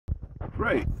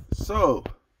Great. So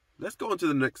let's go on to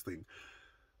the next thing.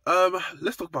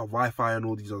 Let's talk about Wi-Fi and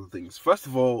all these other things. First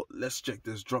of all, let's check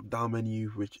this drop down menu,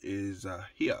 which is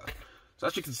here. So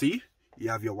as you can see, you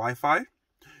have your Wi-Fi,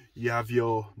 you have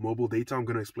your mobile data, I'm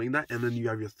going to explain that, and then you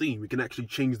have your theme. We can actually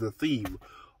change the theme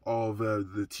of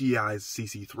the Teyes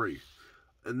CC3.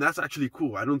 And that's actually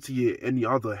cool. I don't see any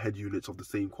other head units of the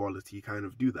same quality kind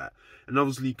of do that. And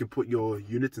obviously you can put your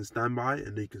unit in standby,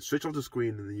 and then you can switch off the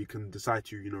screen, and then you can decide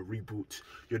to, reboot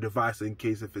your device in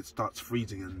case if it starts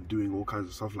freezing and doing all kinds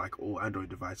of stuff like all Android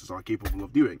devices are capable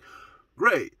of doing.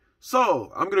 Great.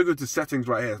 So I'm going to go to settings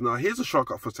right here. Now here's a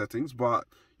shortcut for settings, but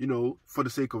for the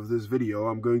sake of this video,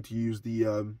 I'm going to use the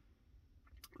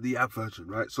app version,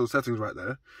 right? So settings right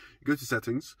there. You go to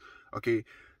settings. Okay.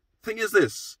 Thing is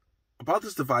this. About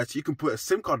this device, you can put a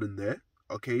SIM card in there,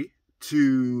 okay,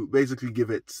 to basically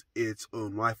give it its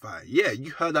own Wi-Fi. Yeah,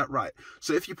 you heard that right.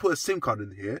 So if you put a SIM card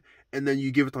in here and then you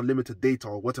give it unlimited data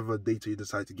or whatever data you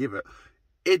decide to give it,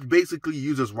 it basically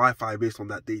uses Wi-Fi based on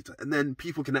that data. And then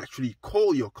people can actually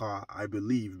call your car, I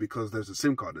believe, because there's a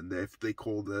SIM card in there if they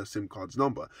call the SIM card's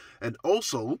number. And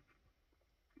also,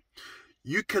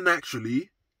 you can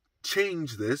actually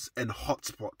change this and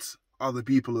hotspot other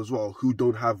people as well who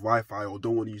don't have Wi-Fi or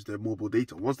don't want to use their mobile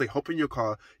data. Once they hop in your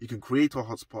car, you can create a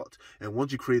hotspot, and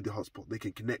once you create the hotspot, they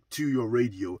can connect to your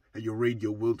radio, and your radio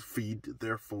will feed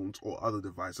their phones or other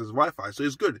devices Wi-Fi. So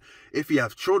it's good if you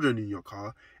have children in your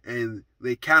car and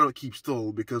they cannot keep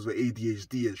still because of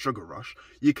ADHD and sugar rush.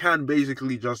 You can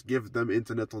basically just give them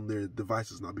internet on their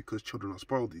devices now, because children are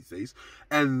spoiled these days,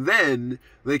 and then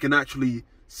they can actually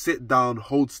sit down,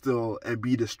 hold still, and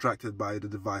be distracted by the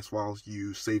device whilst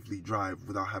you safely drive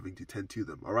without having to tend to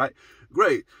them. All right,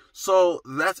 great. So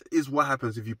that is what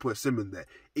happens if you put a SIM in there.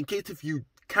 In case if you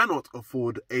cannot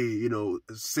afford a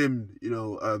SIM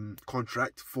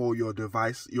contract for your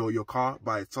device, your car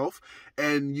by itself,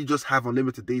 and you just have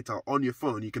unlimited data on your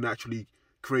phone, you can actually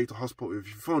create a hotspot with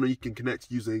your phone, and you can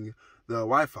connect using the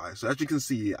Wi-Fi. So as you can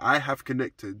see, I have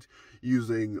connected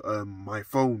using my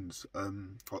phone's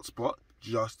hotspot,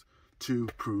 just to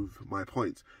prove my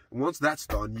point. And once that's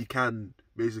done, you can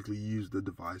basically use the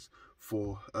device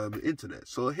for internet.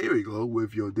 So here we go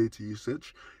with your data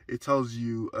usage. It tells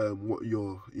you what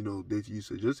your data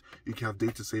usage is. You can have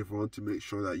data saver on to make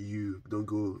sure that you don't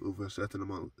go over a certain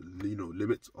amount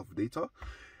limit of data.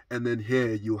 And then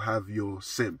here you'll have your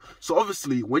SIM. So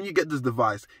obviously when you get this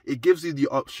device, it gives you the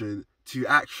option to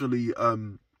actually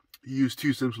use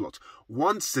 2 SIM slots.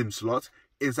 One SIM slot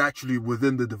is actually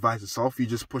within the device itself. You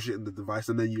just push it in the device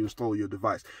and then you install your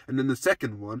device. And then the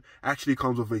second one actually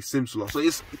comes with a SIM slot. So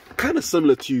it's kind of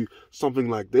similar to something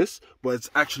like this, but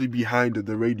it's actually behind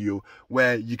the radio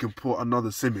where you can put another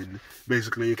SIM in.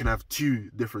 Basically, you can have 2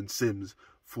 different SIMs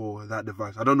for that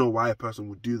device. I don't know why a person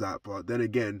would do that, but then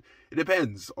again, it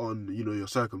depends on your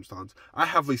circumstance. I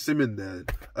have a SIM in there.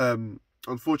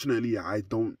 Unfortunately, I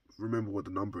don't remember what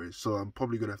the number is, so I'm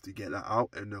probably gonna have to get that out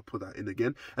and put that in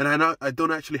again. And I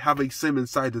don't actually have a SIM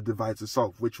inside the device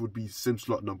itself, which would be SIM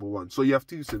slot number 1. So you have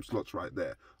 2 SIM slots right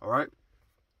there. All right,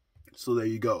 so there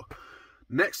you go.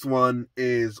 Next one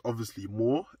is obviously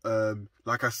more.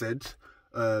 Like I said,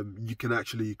 you can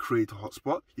actually create a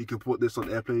hotspot. You can put this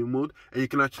on airplane mode, and you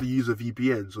can actually use a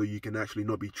VPN, so you can actually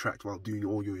not be tracked while doing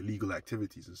all your illegal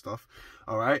activities and stuff.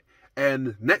 All right,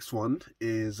 and next one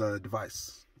is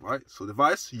device. Right, so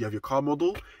device, you have your car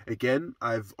model. Again,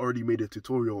 I've already made a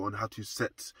tutorial on how to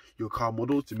set your car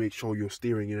model to make sure your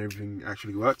steering and everything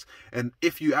actually works. And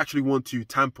if you actually want to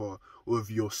tamper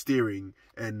with your steering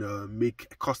and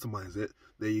customize it,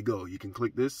 there you go. You can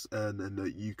click this and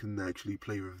then you can actually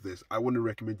play with this. I wouldn't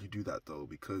recommend you do that though,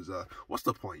 because what's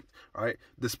the point, right?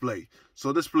 Display.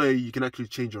 So display, you can actually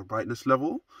change your brightness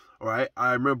level. All right,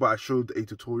 I remember I showed a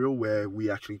tutorial where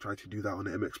we actually tried to do that on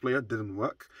the MX player. It didn't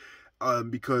work.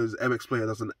 Because MX Player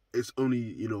doesn't, it's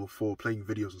only, for playing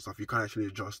videos and stuff. You can't actually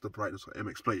adjust the brightness of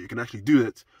MX Player. You can actually do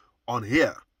it on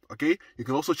here, okay? You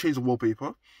can also change the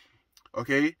wallpaper,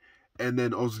 okay? And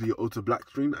then obviously auto black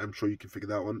screen, I'm sure you can figure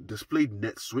that one. Display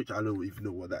net switch, I don't even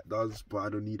know what that does, but I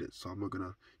don't need it, so I'm not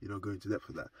gonna, go into depth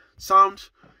with that. Sound,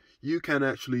 you can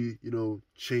actually,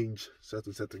 change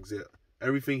certain settings here.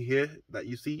 Everything here that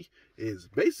you see is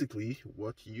basically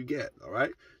what you get, all right?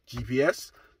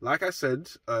 GPS, like I said,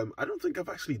 I don't think I've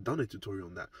actually done a tutorial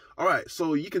on that. All right,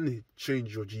 so you can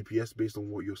change your GPS based on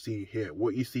what you're seeing here.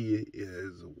 What you see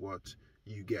is what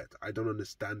you get. I don't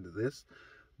understand this,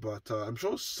 but I'm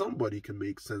sure somebody can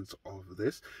make sense of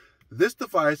this. This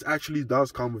device actually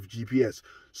does come with GPS.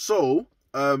 So,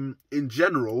 in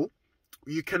general,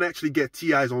 you can actually get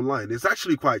Teyes online. It's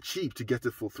actually quite cheap to get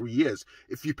it for 3 years.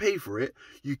 If you pay for it,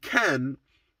 you can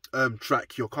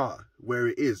track your car where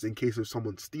it is in case if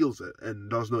someone steals it and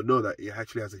does not know that it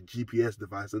actually has a GPS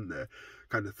device in there,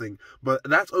 kind of thing. But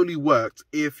that's only worked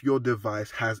if your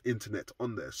device has internet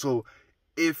on there. So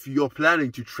if you're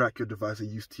planning to track your device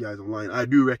and use Teyes Online, I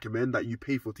do recommend that you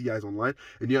pay for Teyes Online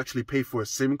and you actually pay for a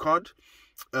SIM card,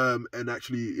 and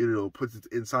actually, put it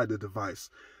inside the device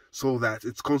so that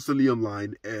it's constantly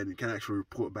online and can actually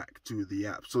report back to the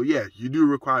app. So yeah, you do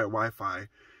require Wi-Fi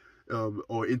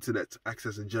or internet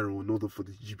access in general in order for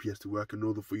the GPS to work, in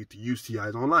order for you to use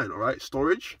Teyes Online. All right,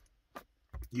 storage,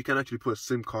 you can actually put a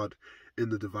SIM card in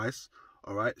the device.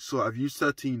 All right, so I've used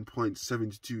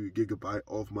 13.72 gigabyte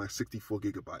of my 64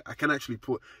 gigabyte. I can actually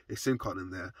put a SIM card in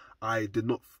there. I did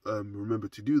not remember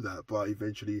to do that, but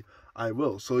eventually I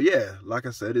will. So yeah, like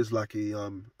I said, it's like a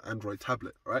Android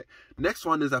tablet. All right, next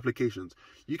one is applications.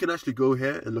 You can actually go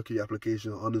here and look at your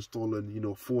application, uninstall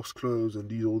and force close and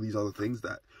do all these other things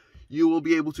that you will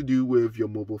be able to do with your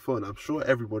mobile phone. I'm sure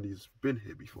everybody's been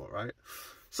here before, right?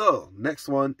 So next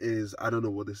one is, I don't know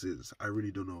what this is. I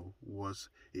really don't know what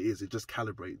it is. It just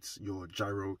calibrates your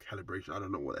gyro calibration. I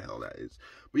don't know what the hell that is.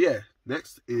 But yeah,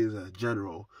 next is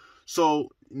general. So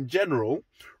in general,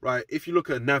 right, if you look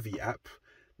at Navi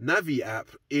app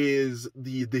is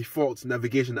the default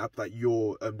navigation app that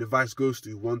your device goes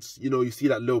to once, you see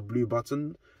that little blue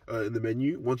button in the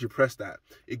menu. Once you press that,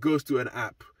 it goes to an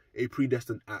app, a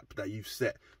predestined app that you've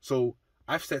set. So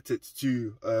I've set it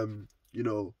to,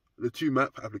 the two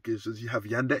map applications. You have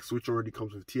Yandex, which already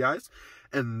comes with Teyes,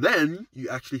 and then you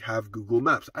actually have Google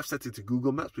Maps. I've set it to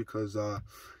Google Maps because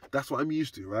that's what I'm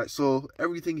used to, right? So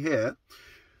everything here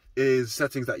is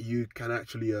settings that you can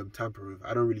actually tamper with.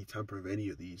 I don't really tamper with any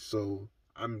of these, so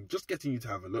I'm just getting you to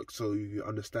have a look so you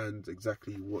understand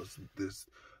exactly what this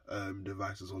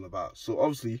device is all about. So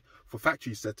obviously for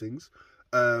factory settings,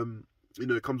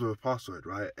 it comes with a password,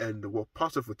 right? And the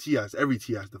password for Teyes, every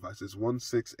Teyes device is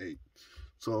 168.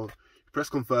 So you press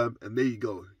confirm, and there you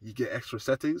go. You get extra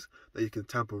settings that you can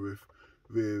tamper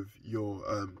with your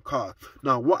car.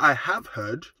 Now, what I have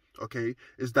heard, okay,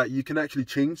 is that you can actually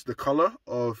change the color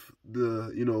of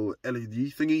the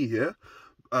LED thingy here.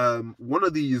 One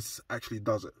of these actually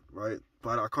does it, right?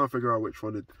 But I can't figure out which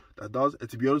one that does. And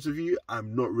to be honest with you,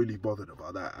 I'm not really bothered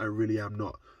about that. I really am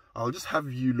not. I'll just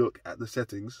have you look at the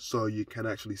settings so you can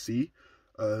actually see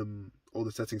all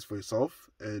the settings for yourself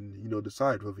and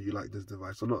decide whether you like this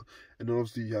device or not. And then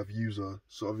obviously you have user,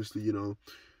 so obviously your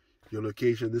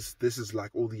location. This is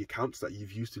like all the accounts that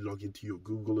you've used to log into your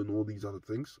Google and all these other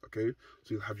things. Okay,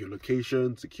 so you'll have your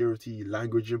location, security,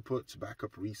 language input,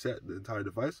 backup, reset the entire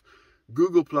device,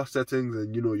 Google Plus settings,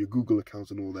 and your Google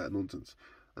accounts and all that nonsense.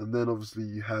 And then obviously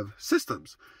you have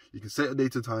systems. You can set a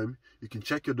date and time, you can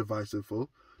check your device info.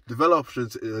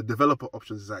 Developer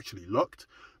options is actually locked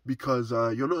because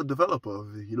you're not a developer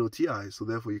of Teyes, so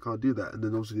therefore you can't do that. And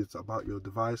then obviously it's about your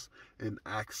device and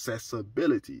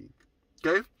accessibility.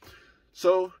 Okay,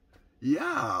 so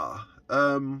yeah,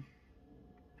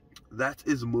 that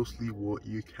is mostly what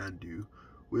you can do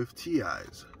with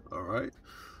Teyes. All right,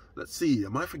 let's see,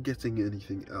 am I forgetting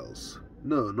anything else?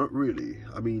 No, not really.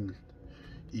 I mean,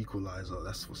 equalizer,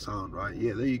 that's for sound, right?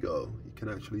 Yeah, there you go. You can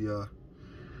actually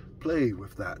play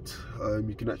with that.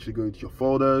 You can actually go into your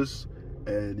folders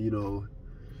and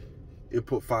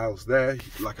input files there.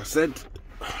 Like I said,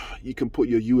 you can put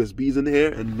your USBs in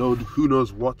here and know who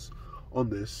knows what's on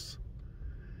this.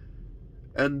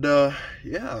 And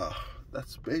yeah,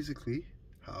 that's basically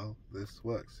how this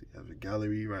works. You have a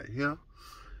gallery right here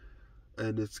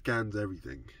and it scans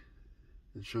everything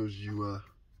and shows you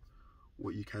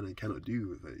what you can and cannot do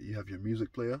with it. You have your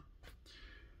music player,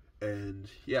 and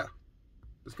yeah,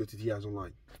 let's go to Teyes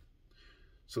Online.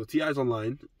 So Teyes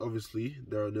Online, obviously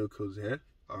there are no codes here.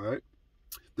 All right,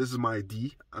 this is my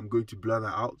ID. I'm going to blur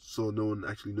that out so no one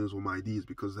actually knows what my ID is,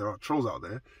 because there are trolls out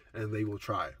there and they will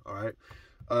try. All right,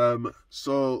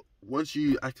 so once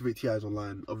you activate Teyes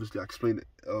Online, obviously I explained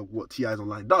what Teyes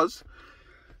Online does,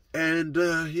 and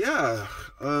yeah,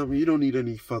 you don't need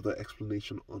any further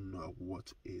explanation on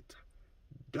what it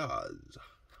does.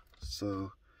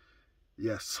 So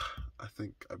yes, I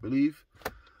believe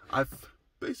I've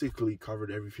basically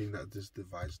covered everything that this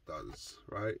device does,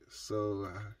 right? So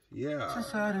yeah,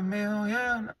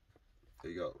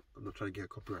 there you go. I'm not trying to get a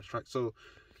copyright strike, so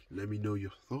let me know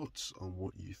your thoughts on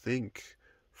what you think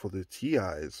for the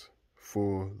Teyes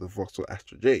for the Vauxhall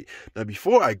Astra J. Now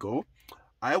before I go,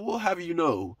 I will have you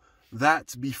know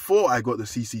that before I got the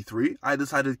CC3, I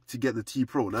decided to get the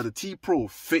tpro. Now the tpro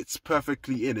fits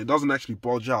perfectly in. It doesn't actually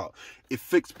bulge out. It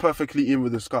fits perfectly in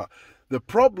with this car. The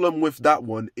problem with that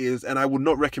one is, and I would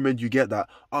not recommend you get that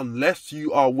unless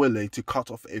you are willing to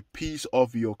cut off a piece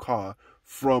of your car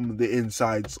from the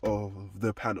insides of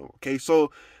the panel. Okay, so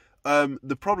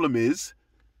the problem is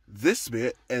this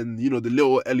bit, and you know, the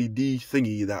little LED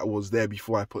thingy that was there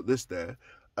before I put this there,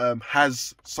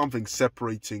 has something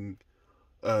separating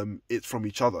it from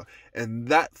each other, and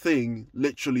that thing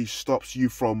literally stops you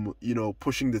from, you know,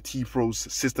 pushing the tpro's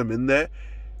system in there.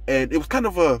 And it was kind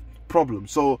of a problem,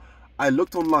 so I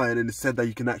looked online and it said that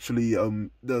you can actually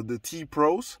the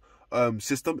tpro's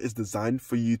system is designed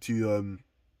for you to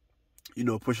you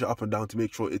know, push it up and down to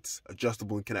make sure it's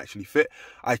adjustable and can actually fit.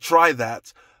 I tried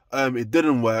that, it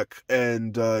didn't work,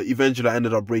 and eventually I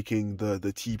ended up breaking the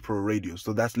tpro radio.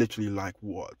 So that's literally like,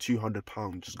 what,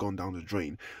 £200 just gone down the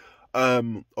drain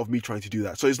of me trying to do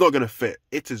that. So it's not going to fit.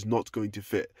 It is not going to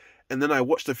fit. And then I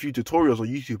watched a few tutorials on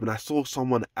YouTube, and I saw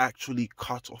someone actually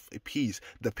cut off a piece,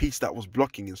 the piece that was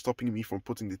blocking and stopping me from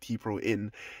putting the tpro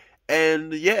in.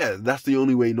 And yeah, that's the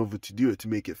only way in order to do it, to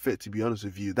make it fit, to be honest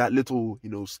with you. That little, you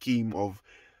know, scheme of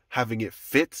having it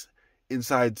fit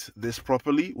inside this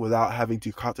properly without having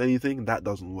to cut anything, that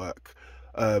doesn't work.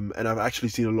 And I've actually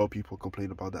seen a lot of people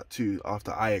complain about that too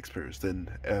after I experienced and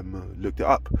looked it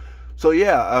up. So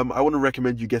yeah, I wouldn't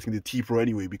recommend you getting the tpro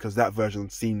anyway, because that version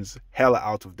seems hella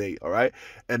out of date, alright?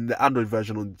 And the Android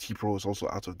version on the tpro is also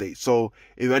out of date. So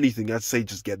if anything, I'd say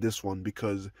just get this one,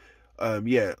 because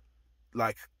yeah,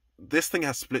 like, this thing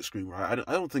has split screen, right?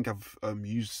 I don't think I've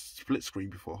used split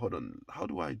screen before. Hold on, how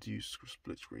do I do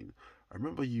split screen? I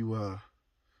remember you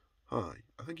I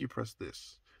think you press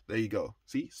this. There you go.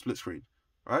 See, split screen,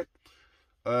 right?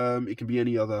 It can be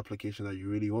any other application that you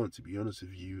really want, to be honest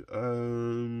with you.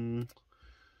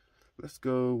 Let's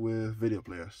go with video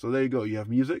player. So there you go. You have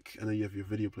music, and then you have your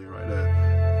video player right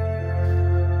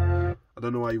there. I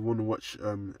don't know why you want to watch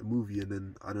a movie and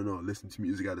then, I don't know, listen to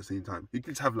music at the same time. You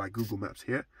can just have like Google Maps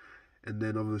here, and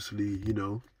then obviously, you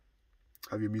know,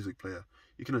 have your music player.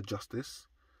 You can adjust this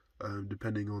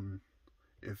depending on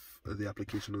if the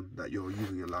application that you're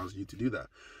using allows you to do that.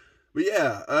 But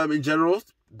yeah, in general,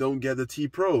 don't get the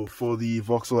tpro for the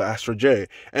Vauxhall Astra J.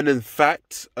 And in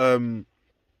fact, the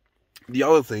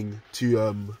other thing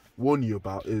to warn you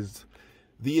about is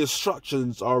the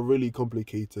instructions are really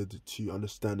complicated to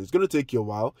understand. It's going to take you a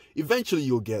while. Eventually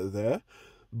you'll get there,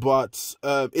 but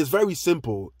it's very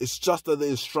simple. It's just that the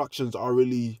instructions are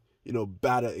really, you know,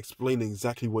 bad at explaining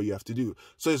exactly what you have to do.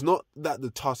 So it's not that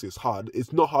the task is hard.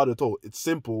 It's not hard at all. It's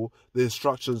simple. The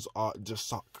instructions are just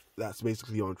suck. That's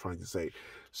basically what I'm trying to say.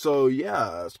 So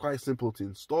yeah, it's quite simple to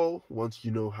install once you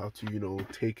know how to, you know,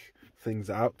 take things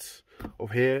out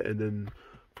of here and then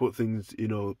put things, you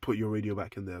know, put your radio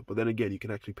back in there. But then again, you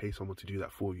can actually pay someone to do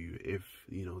that for you if,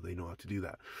 you know, they know how to do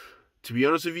that. To be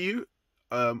honest with you,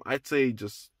 I'd say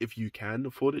just, if you can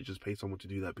afford it, just pay someone to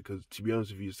do that, because to be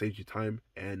honest with you, it saves you time.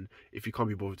 And if you can't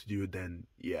be bothered to do it, then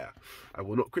yeah, I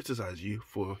will not criticize you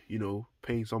for, you know,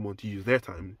 paying someone to use their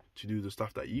time to do the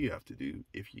stuff that you have to do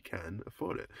if you can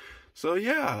afford it. So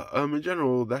yeah, in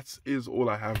general, that is all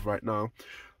I have right now.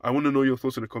 I want to know your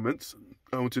thoughts in the comments.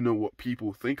 I want to know what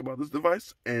people think about this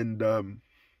device, and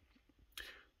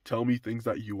tell me things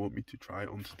that you want me to try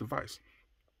on this device,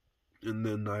 and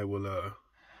then I will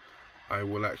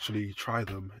actually try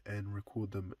them and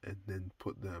record them and then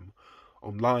put them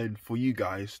online for you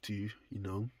guys to, you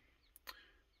know,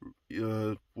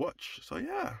 watch. So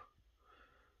yeah,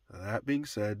 that being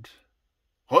said,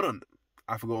 hold on,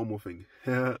 I forgot one more thing.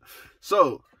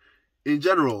 So in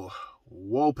general,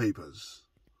 wallpapers.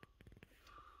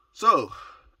 So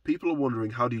people are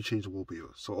wondering, how do you change the wallpaper?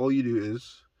 So all you do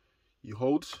is you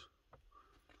hold,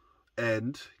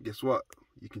 and guess what?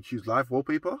 You can choose live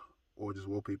wallpaper or just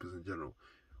wallpapers in general.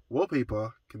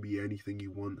 Wallpaper can be anything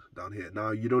you want down here.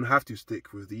 Now, you don't have to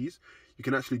stick with these. You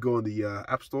can actually go on the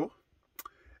App Store,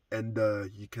 and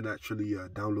you can actually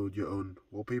download your own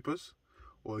wallpapers,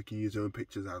 or you can use your own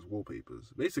pictures as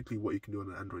wallpapers. Basically what you can do on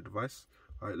an Android device.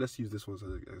 All right, let's use this one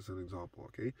as an example,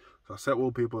 okay? So I set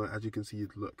wallpaper, as you can see,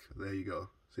 look, there you go.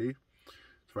 See?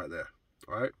 It's right there,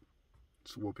 all right?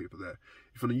 It's wallpaper there.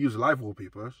 If you want to use live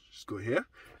wallpaper, just go here,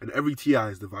 and every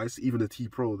Teyes device, even the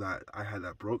tpro that I had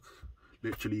that broke,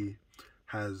 literally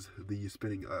has the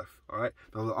spinning earth, all right?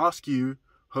 Now they'll ask you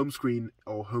home screen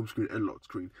or home screen and lock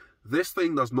screen. This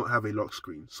thing does not have a lock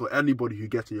screen, so anybody who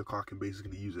gets in your car can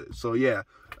basically use it. So yeah,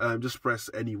 just press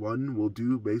any one will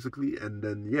do basically, and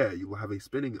then yeah, you will have a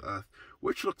spinning earth,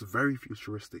 which looks very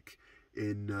futuristic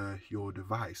in your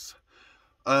device.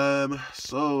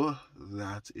 So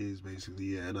that is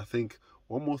basically it. And I think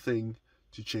one more thing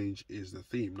to change is the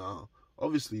theme. Now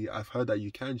obviously I've heard that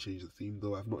you can change the theme,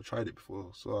 though I've not tried it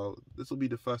before, so this will be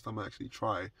the first time I actually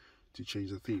try to change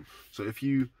the theme. So if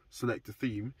you select the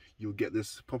theme, you'll get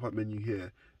this pop-up menu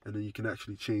here, and then you can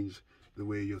actually change the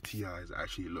way your Teyes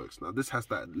actually looks. Now this has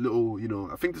that little, you know,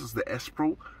 I think this is the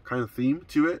spro kind of theme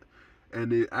to it,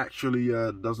 and it actually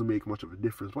doesn't make much of a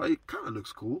difference, but it kind of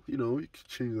looks cool. You know, you can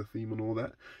change the theme and all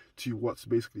that to what's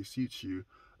basically suits you.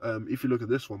 If you look at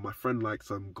this one, my friend likes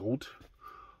some gold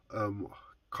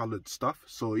colored stuff,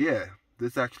 so yeah,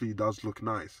 this actually does look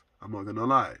nice, I'm not gonna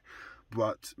lie.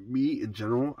 But me in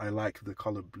general, I like the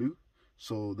color blue,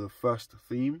 so the first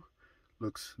theme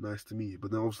looks nice to me.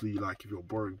 But then obviously, like, if you're a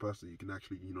boring person, you can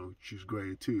actually, you know, choose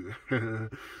gray too.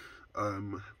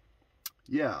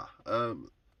 Yeah,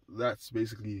 that's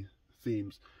basically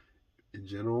themes in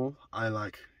general. I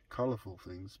like colorful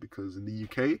things because in the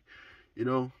UK, you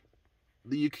know,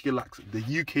 the UK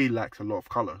lacks a lot of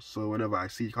color, so whenever I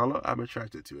see color, I'm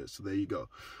attracted to it. So there you go.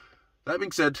 That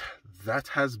being said, that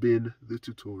has been the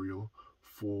tutorial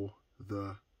for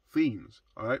the themes.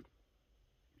 All right,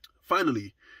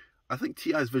 finally, I think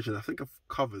Teyes Vision, I think I've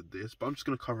covered this, but I'm just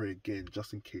going to cover it again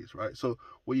just in case, right? So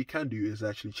what you can do is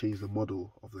actually change the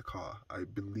model of the car. I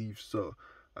believe so.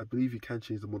 I believe you can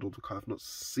change the model of the car. I've not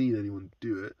seen anyone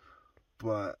do it,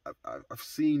 but I've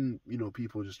seen, you know,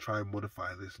 people just try and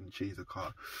modify this and change the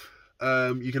car.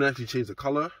 You can actually change the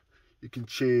color. You can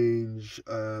change,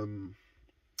 you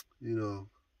know,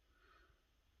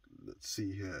 let's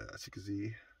see here. As you can see,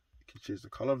 you can change the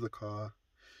color of the car.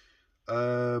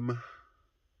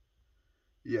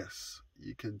 Yes,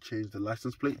 you can change the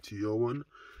license plate to your one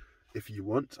if you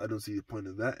want. I don't see the point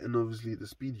of that. And obviously the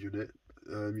speed unit,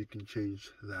 you can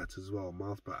change that as well,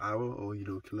 miles per hour, or, you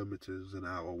know, kilometers an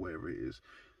hour, whatever it is.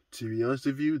 To be honest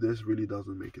with you, this really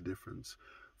doesn't make a difference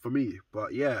for me.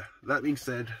 But yeah, that being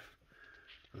said,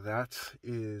 that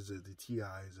is the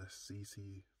Teyes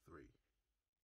CC3.